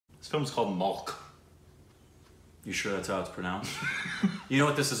This film's called MULK. You sure that's how it's pronounced? You know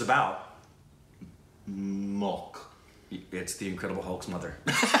what this is about? MULK. It's the Incredible Hulk's mother.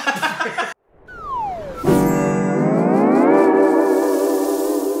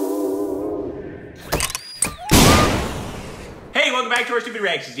 Hey, welcome back to our Stupid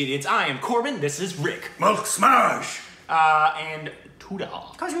Reactions, idiots. I am Corbin, this is Rick. MULK smash! And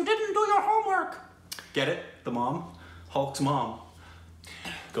Tuda. Cause you didn't do your homework. Get it? The mom? Hulk's mom.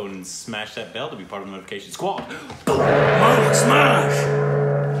 Go and smash that bell to be part of the notification squad. MULK smash!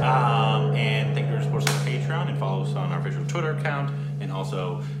 And thank you for supporting us on Patreon and follow us on our official Twitter account. And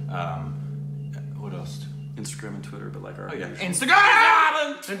also, what else? Instagram and Twitter, but like our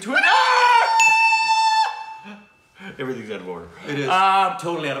Instagram and Twitter. Everything's out of order. It is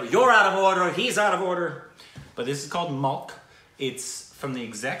totally out of order. You're out of order. He's out of order. But this is called MULK. It's from the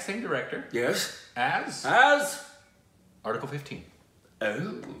exact same director. Yes. As Article 15.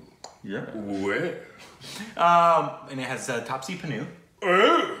 Oh. Yeah. Where? And it has Taapsee Pannu.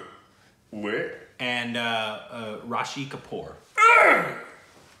 Oh. Where? And Rishi Kapoor.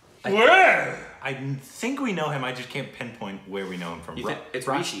 Where? I think we know him. I just can't pinpoint where we know him from. It's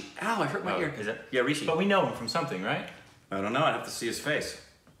Rishi. Ow, I hurt my ear. Is it? Yeah, Rishi. But we know him from something, right? I don't know. I'd have to see his face.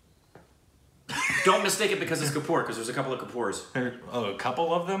 Don't mistake it because it's Kapoor, because there's a couple of Kapoors. Oh, a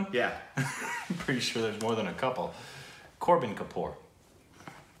couple of them? Yeah. I'm pretty sure there's more than a couple. Korbins Kapoor.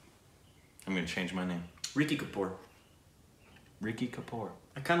 I'm going to change my name. Rishi Kapoor. Rishi Kapoor.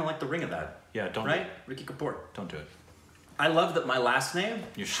 I kind of like the ring of that. Yeah, don't Right? Rishi Kapoor. Don't do it. I love that my last name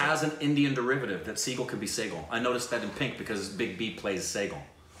You should. has an Indian derivative, that Seagull could be Seagull. I noticed that in Pink because Big B plays Seagull.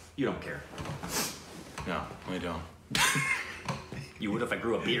 You don't care. No, we don't. You would if I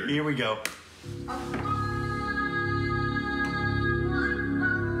grew a beard. Here we go.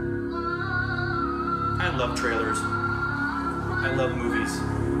 I love trailers. I love movies.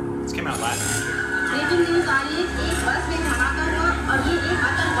 This came out last year. Breaking news आ रही है, एक बस में धमाका हुआ और ये एक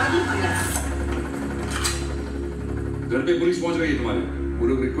आतंकवादी पकड़ा। घर पे पुलिस पहुंच गई है तुम्हारी। वो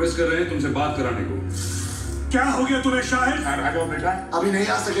लोग रिक्वेस्ट कर रहे हैं तुमसे बात कराने को। क्या हो गया तुम्हें शाहिद? भागो बेटा। अभी नहीं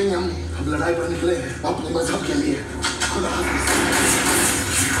आ सकेंगे हम लड़ाई पर निकले हैं अपने मजहब के लिए। खुदा हाफिज़।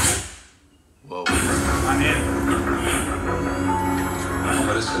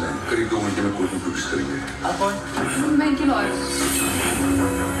 अरेस्ट करें। करीब 2 घंटे में कोर्ट में पेश करेंगे। मैं इनकी लॉयर।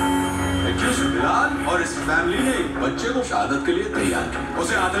 बिलाल और इस फैमिली ने बच्चे को शहादत के लिए तैयार किया,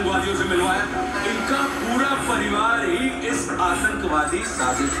 उसे आतंकवादियों से मिलवाया। इनका पूरा परिवार ही इस आतंकवादी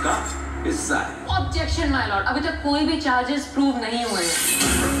साजिश का हिस्सा है। ऑब्जेक्शन माय लॉर्ड, अभी तक कोई भी चार्जेस प्रूव नहीं हुए हैं।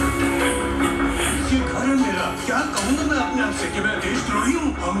 ये घर है मेरा, क्या कहूँगा मैं अपने आप से कि मैं देशद्रोही हूँ?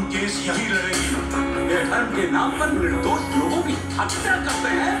 हम केस यही लड़ेंगे। ये धर्म के नाम पर निर्दोष लोगों की हत्या करते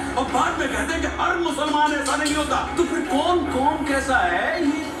हैं और बाद में कहते हैं कि हर मुसलमान ऐसा नहीं होता। तो फिर कौन कैसा है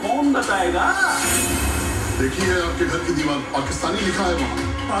ये कौन बताएगा? देखिए आपके घर की दीवार पाकिस्तानी लिखा है वहाँ।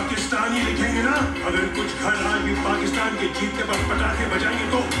 पाकिस्तानी लिखेंगे ना? अगर कुछ घर आगे पाकिस्तान के जीत के बाद पटाखे बजाएंगे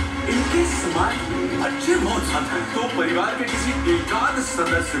तो इनके समाज में अच्छे बहुत साथ हैं, तो परिवार के किसी एकाध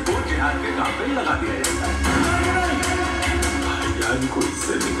सदस्य को जिहाद के काम पे लगा दिया जाता है। भाईजान को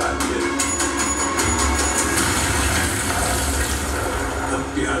इससे निकालिए। अब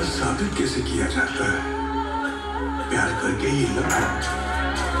प्यार साबित कैसे किया जाता है? प्यार करके ही ना।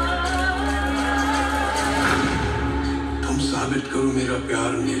 तुम साबित करो मेरा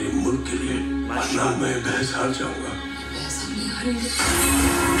प्यार मेरे मुल्क के लिए, वरना मैं बहस हार जाऊंगा।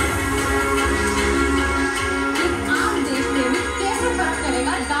 आम देशप्रेमी कैसे फर्क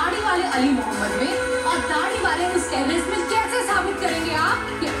करेगा दाढ़ी वाले अली मोहम्मद में और दाढ़ी वाले उस टेररिस्ट में? कैसे साबित करेंगे आप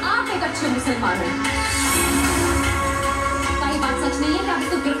कि आप एक अच्छे मुसलमान हैं? कई बात सच नहीं है कि आप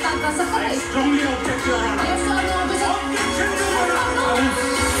इसको गिरफ्तार कर सकते हैं। Strongly object, Your Honor. Yes, sir, no, sir.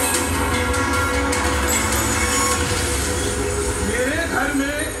 मेरे घर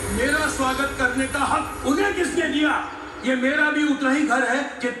में मेरा स्वागत करने का हक उन्हें किसने दिया? ये मेरा भी उतना ही घर है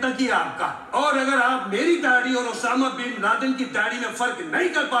जितना कि आपका। और अगर आप मेरी दाढ़ी और ओसामा बिन लादेन की दाढ़ी में फर्क नहीं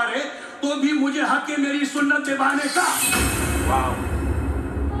कर पा रहे तो भी मुझे हक है मेरी सुन्नत निभाने का। Wow.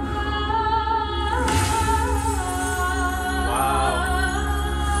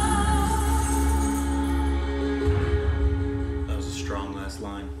 That was a strong last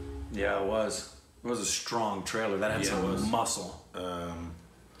line. Yeah, it was. It was a strong trailer. That had some muscle.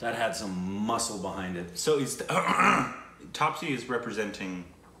 That had some muscle behind it. So is Taapsee is representing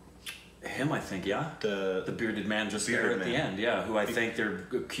him, I think, yeah. The bearded man just there at the end, yeah. Who I think they're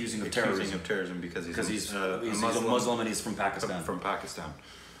accusing of terrorism because he's a Muslim and he's from Pakistan.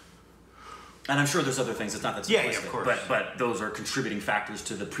 And I'm sure there's other things. It's not that simplistic. Yeah, of course. But those are contributing factors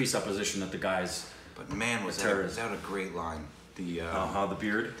to the presupposition that the guys. But man, was that a great line. The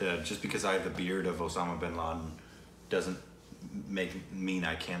beard. Just because I have the beard of Osama bin Laden doesn't mean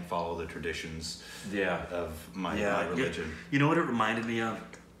I can't follow the traditions of my religion. You know what it reminded me of?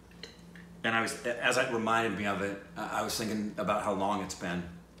 And as it reminded me of it, I was thinking about how long it's been.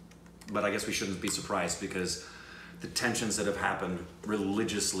 But I guess we shouldn't be surprised because the tensions that have happened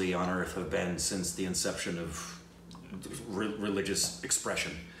religiously on Earth have been since the inception of religious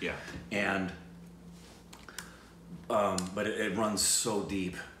expression. Yeah. And but it runs so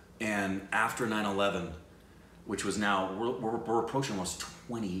deep. And after 9/11, which was now we're approaching almost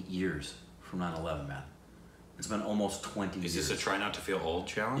 20 years from 9/11, man. It's been almost 20 years. Is this a try not to feel old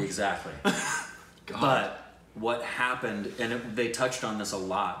challenge? Exactly. But what happened, and they touched on this a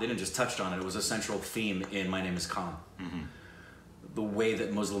lot. They didn't just touch on it. It was a central theme in My Name is Khan. The way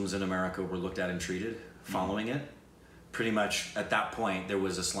that Muslims in America were looked at and treated following it. Pretty much at that point, there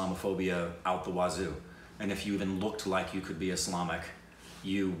was Islamophobia out the wazoo. And if you even looked like you could be Islamic,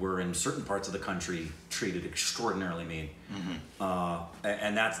 you were in certain parts of the country treated extraordinarily mean.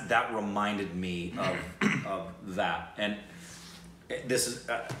 And that reminded me of that. And this is,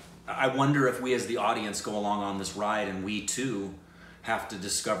 I wonder if we as the audience go along on this ride and we too have to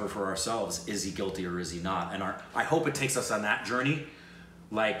discover for ourselves, is he guilty or is he not? And I hope it takes us on that journey.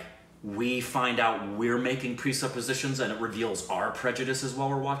 Like, we find out we're making presuppositions and it reveals our prejudices while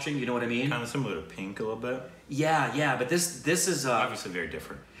we're watching. You know what I mean? Kind of similar to Pink a little bit. Yeah, but this is obviously very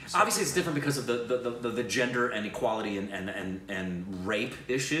different. Obviously, it's different because of the gender and equality and rape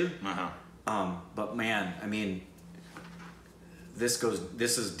issue. But man, I mean, this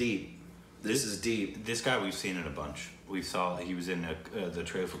is deep. This is deep. This guy we've seen in a bunch. We saw he was in the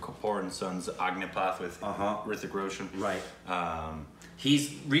trailer for Kapoor and Sons Agnipath with Hrithik Roshan. Right.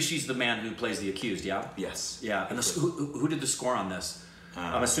 Rishi's the man who plays the accused. Yeah. Yes. Yeah. And who did the score on this?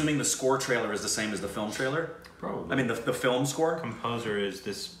 I'm assuming the score trailer is the same as the film trailer. Probably. I mean, the film score. Composer is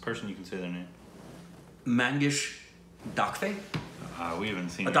this person. You can say their name. Mangesh Dakte. We haven't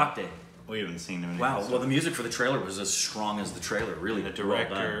seen. Dakte. We haven't seen him. Wow. Well, the music for the trailer was as strong as the trailer. Really. And the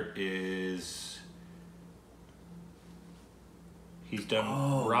director is. He's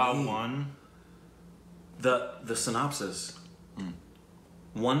done Ra 1. The synopsis.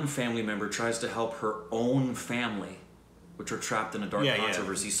 One family member tries to help her own family, which are trapped in a dark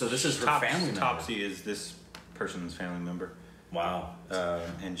controversy. So this is her family member. Taapsee is this person's family member. Wow.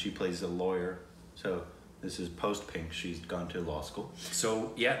 And she plays a lawyer. So this is post-Pink. She's gone to law school.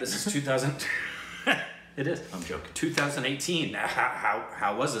 So yeah, this is 2000. It is. I'm joking. 2018.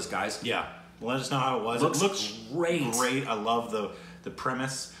 How was this, guys? Yeah. Let us know how it was. Looks it looks great. Great. I love the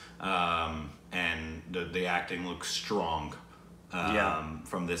premise, and the acting looks strong.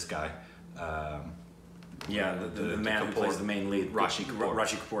 From this guy. The man who plays the main lead, Rishi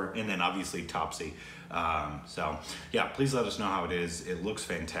Kapoor. And then obviously Taapsee. So yeah, please let us know how it is. It looks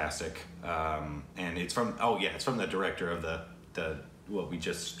fantastic. And it's from it's from the director of the what we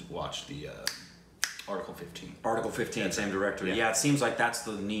just watched, the Article 15. Article 15, same director. Yeah, it seems like that's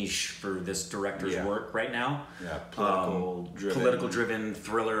the niche for this director's work right now. Yeah, political driven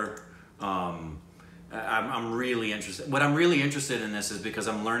thriller. I'm really interested. What I'm really interested in this is because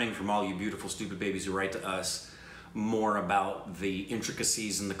I'm learning from all you beautiful stupid babies who write to us more about the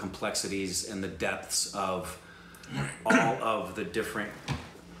intricacies and the complexities and the depths of all of the different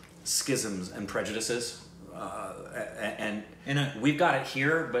schisms and prejudices. And we've got it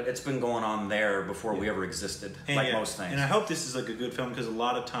here, but it's been going on there before we ever existed, most things. And I hope this is like a good film, because a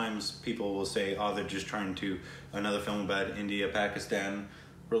lot of times people will say, oh, they're just trying to another film about India-Pakistan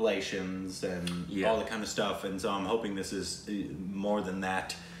relations and all that kind of stuff. And so I'm hoping this is more than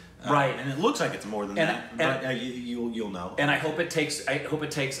that. Right. And it looks like it's more than that, but you'll know. And I hope it takes,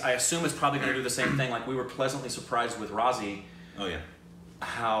 I assume it's probably going to do the same thing. Like, we were pleasantly surprised with Razi. Oh, yeah.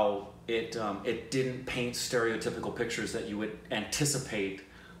 How it didn't paint stereotypical pictures that you would anticipate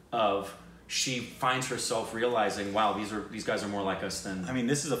of. She finds herself realizing, wow, these guys are more like us than... I mean,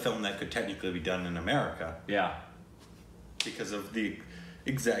 this is a film that could technically be done in America. Yeah. Because of the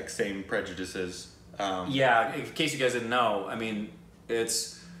exact same prejudices. Yeah, in case you guys didn't know, I mean,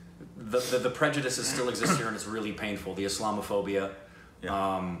 it's... The prejudices still exist here, and it's really painful. The Islamophobia,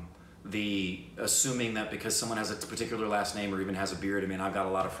 the assuming that because someone has a particular last name or even has a beard. I mean, I've got a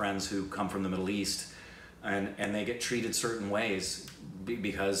lot of friends who come from the Middle East, and they get treated certain ways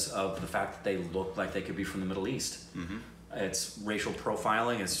because of the fact that they look like they could be from the Middle East. Mm-hmm. It's racial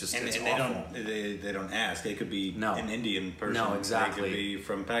profiling. It's just it's awful. They don't ask. They could be an Indian person. No, exactly. They could be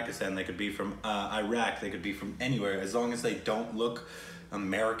from Pakistan. They could be from Iraq. They could be from anywhere, as long as they don't look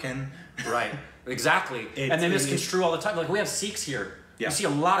American. Right. Exactly. And they misconstrue all the time. Like, we have Sikhs here. Yeah. You see a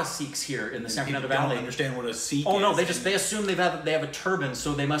lot of Sikhs here in the San Fernando People don't Valley. understand what a Sikh Oh is. no, they assume they have a turban,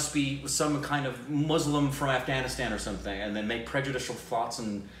 so they must be some kind of Muslim from Afghanistan or something, and they make prejudicial thoughts,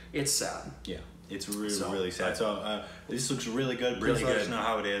 and it's sad. Yeah, it's really sad. So this looks really good. Please Really let us good. know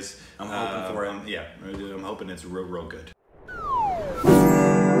how it is. I'm hoping for it. Yeah, I'm hoping it's real good.